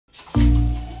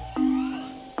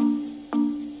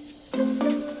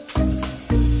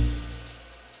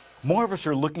More of us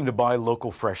are looking to buy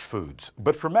local fresh foods,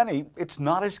 but for many, it's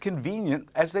not as convenient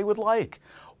as they would like.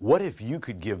 What if you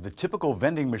could give the typical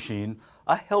vending machine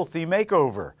a healthy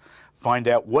makeover? Find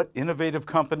out what innovative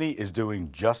company is doing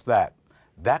just that.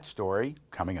 That story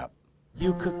coming up.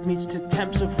 You cook meats to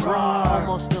temps of raw,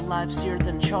 almost alive, seared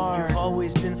then charred. You've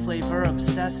always been flavor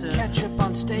obsessive. Ketchup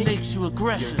on steak makes you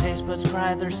aggressive. Your taste buds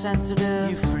cry they're sensitive.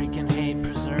 You freaking hate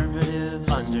preservatives.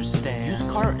 Understand? Use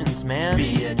cartons, man.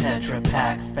 Be a Tetra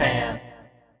Pak fan.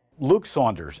 Luke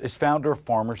Saunders is founder of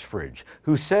Farmer's Fridge,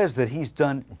 who says that he's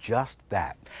done just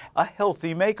that, a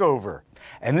healthy makeover.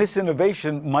 And this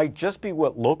innovation might just be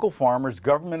what local farmers,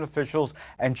 government officials,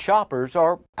 and shoppers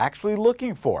are actually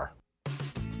looking for.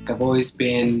 I've always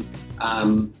been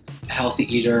a healthy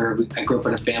eater. I grew up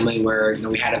in a family where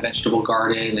we had a vegetable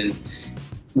garden and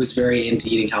was very into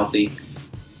eating healthy.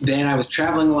 Then I was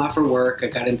traveling a lot for work. I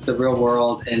got into the real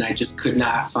world and I just could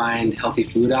not find healthy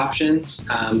food options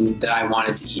that I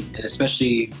wanted to eat, and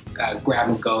especially grab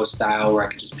and go style where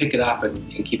I could just pick it up and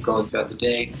keep going throughout the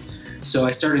day. So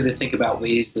I started to think about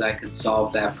ways that I could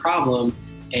solve that problem,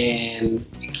 and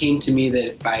it came to me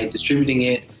that by distributing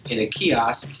it in a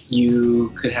kiosk, you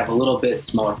could have a little bit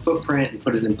smaller footprint and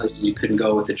put it in places you couldn't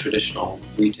go with the traditional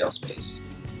retail space.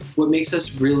 What makes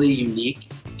us really unique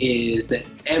is that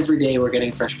every day we're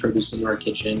getting fresh produce into our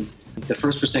kitchen. The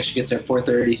first person actually gets there at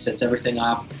 4:30, sets everything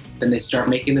up, then they start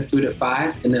making the food at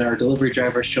 5, and then our delivery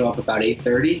drivers show up about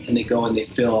 8:30, and they go and they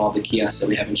fill all the kiosks that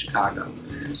we have in Chicago.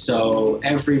 So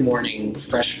every morning,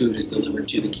 fresh food is delivered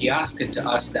to the kiosk, and to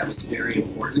us that was very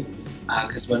important.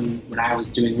 Because when I was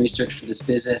doing research for this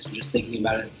business and just thinking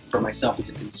about it for myself as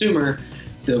a consumer,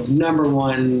 the number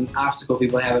one obstacle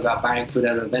people have about buying food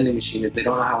out of a vending machine is they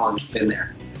don't know how long it's been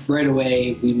there. Right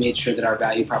away, we made sure that our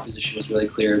value proposition was really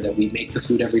clear, that we make the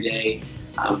food every day.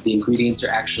 The ingredients are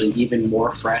actually even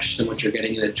more fresh than what you're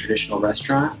getting in a traditional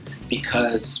restaurant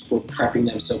because we're prepping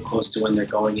them so close to when they're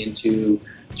going into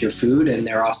your food, and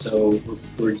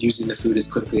we're using the food as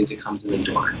quickly as it comes in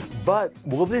the door. But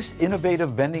will this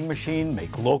innovative vending machine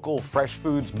make local fresh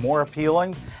foods more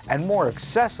appealing and more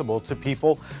accessible to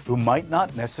people who might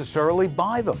not necessarily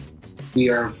buy them? We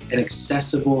are an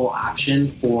accessible option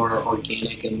for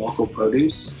organic and local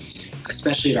produce,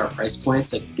 especially at our price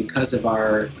points. Because of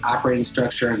our operating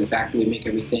structure and the fact that we make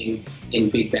everything in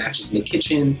big batches in the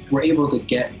kitchen, we're able to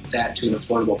get that to an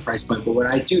affordable price point. But what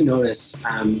I do notice,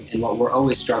 and what we're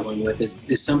always struggling with, is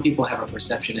some people have a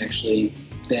perception actually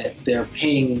that they're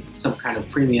paying some kind of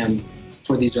premium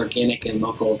for these organic and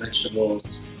local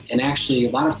vegetables. And actually, a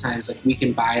lot of times, we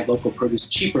can buy local produce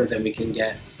cheaper than we can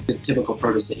get the typical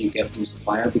produce that you get from a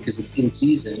supplier because it's in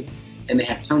season and they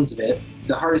have tons of it.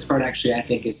 The hardest part actually, I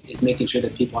think, is making sure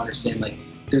that people understand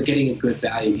they're getting a good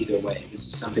value either way. This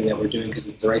is something that we're doing because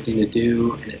it's the right thing to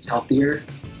do and it's healthier.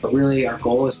 But really our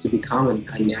goal is to become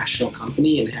a national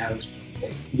company and have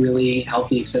really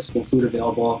healthy, accessible food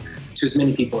available to as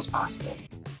many people as possible.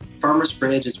 Farmer's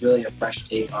Fridge is really a fresh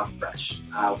take on fresh.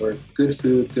 We're good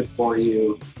food, good for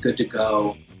you, good to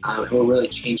go, and we're really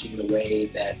changing the way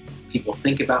that people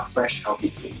think about fresh, healthy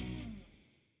food.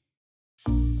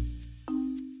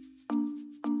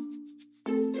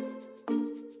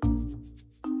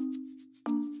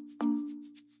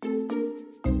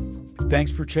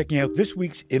 Thanks for checking out this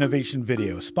week's innovation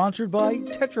video, sponsored by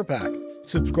Tetra Pak.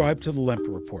 Subscribe to the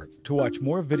Lempert Report to watch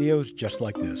more videos just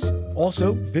like this.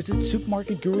 Also, visit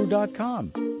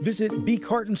supermarketguru.com. Visit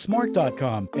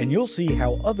becartonsmart.com, and you'll see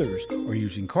how others are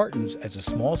using cartons as a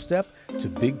small step to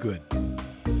big good.